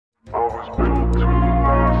I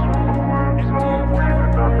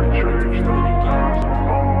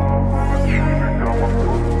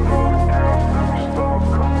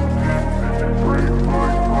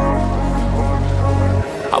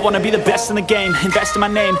wanna be the best in the game, invest in my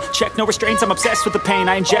name. Check no restraints, I'm obsessed with the pain.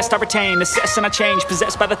 I ingest, I retain, assess and I change.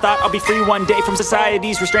 Possessed by the thought I'll be free one day from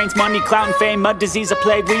society's restraints. Money, clout and fame, mud, disease, a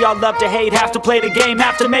plague. We all love to hate, have to play the game,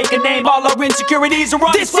 have to make a name. All our insecurities are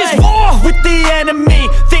on display. This is war with the enemy,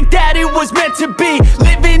 think that it was meant to be.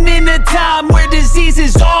 Living in a time where disease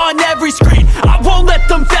is on every screen. I won't let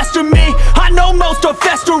them fester me, I know most are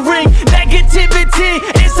festering. Negativity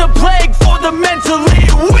is a plague for the mentally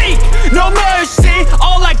weak. No mercy,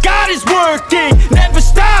 all I got is working. Never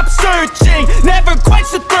stop searching, never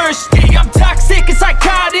quench the thirsty. I'm toxic and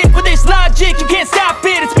psychotic with this logic, you can't stop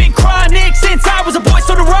it. It's been chronic since I was a boy,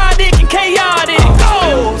 so neurotic and chaotic.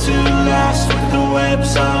 Built to last with the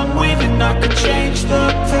webs I'm weaving. I could change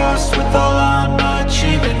the past with all I'm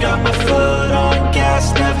achieving. Got my foot on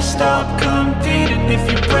gas, never stop competing. If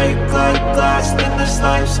you break like glass, then this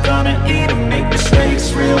life's gonna eat 'em. Make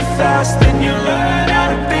mistakes real fast, then you learn how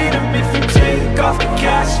to beat 'em. If you take off the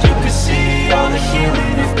cast, you can see all the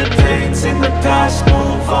healing. If the pain's in the past,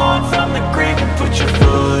 move on from the grave and put your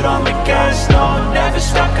foot on the gas. No, never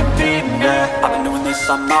stop competing, yeah. I've been doing this,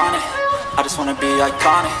 I'm on it. I just wanna be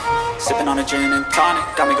iconic. Sipping on a gin and tonic,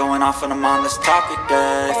 got me going off when I'm on this topic,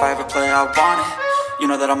 yeah. If I ever play, I want it. You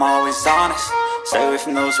know that I'm always honest. Stay away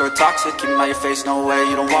from those who are toxic. Keep 'em out your face, no way,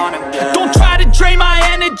 you don't want it, yeah. Don't try to drain my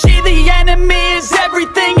energy. The enemy is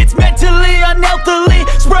everything. It's mentally, unhealthily,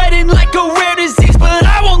 spreading like a rare disease. But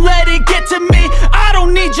I won't let it get to me. I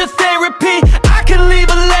don't need your therapy. I can leave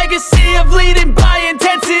a legacy of leading by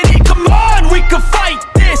intensity. Come on, we can fight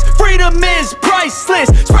this. Freedom is priceless.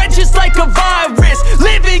 Spread just like a virus.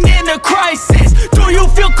 Living in a crisis. Do you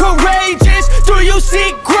feel courageous? Do you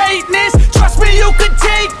seek greatness? Trust me, you can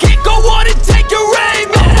take it. Go on and take your aim,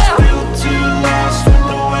 yeah. Built to last with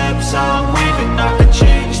the webs I'm weaving. I could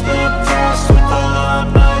change the past with all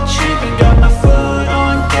I'm achieving. Got my foot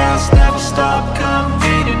on gas, never stop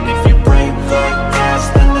competing. If you break like glass,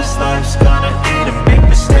 then this life's gonna eat 'em. Make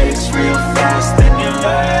mistakes real fast, then you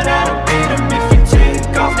learn how to beat 'em. If you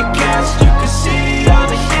take off the cast, you can see all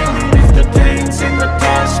the healing. If the pain's in the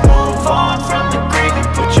past, move on from the grave and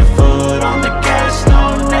put your foot on the gas. No,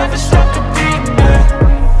 never stop competing, yeah.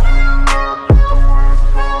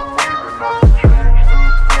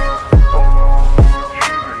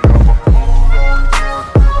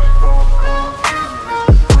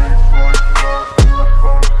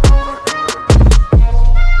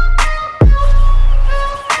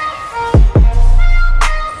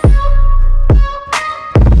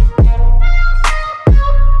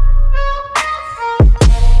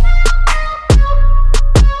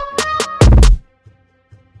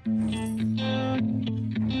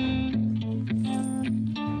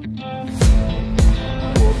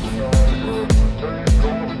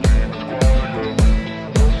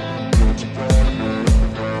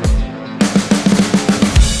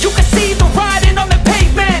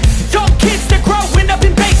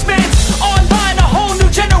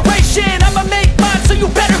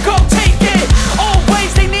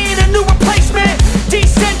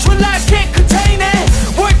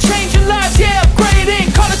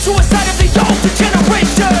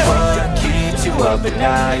 But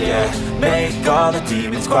now, yeah, make all the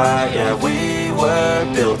demons quiet, yeah. We were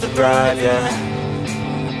built to thrive, yeah.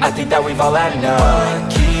 I think that we've all had enough.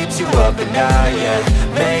 What keeps you up at night, yeah.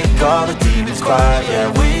 Make all the demons quiet,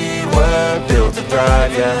 yeah. We were built to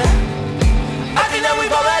thrive, yeah. I think that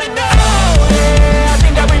we've all had enough, yeah. I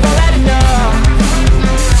think that we've all had enough.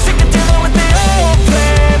 Sick of dealing with the old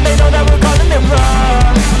plan. They know that we're calling it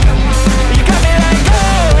wrong. You got me like,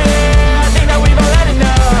 oh yeah. I think that we've all had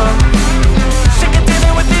enough.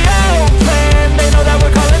 With the old plan, they know that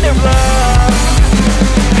we're calling it love.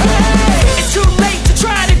 Hey, it's too late to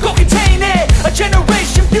try to go contain it. A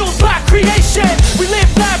generation fueled by creation. We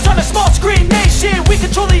live lives on a small screen nation. We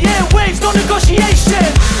control the airwaves, no negotiation.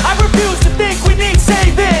 I refuse to think we need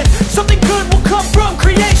saving. Something good will come from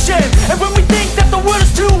creation. And when we think that the world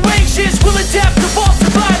is too anxious, we'll adapt, evolve,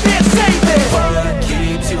 survive and save it. What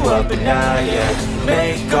keeps you up at night, yeah.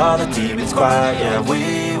 Make all the demons quiet, yeah.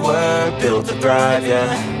 We were built to thrive,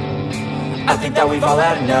 yeah. I think that we've all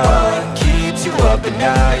had enough. What keeps you up at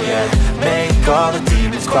night, yeah. Make all the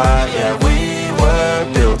demons quiet, yeah. We were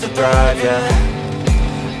built to thrive, yeah.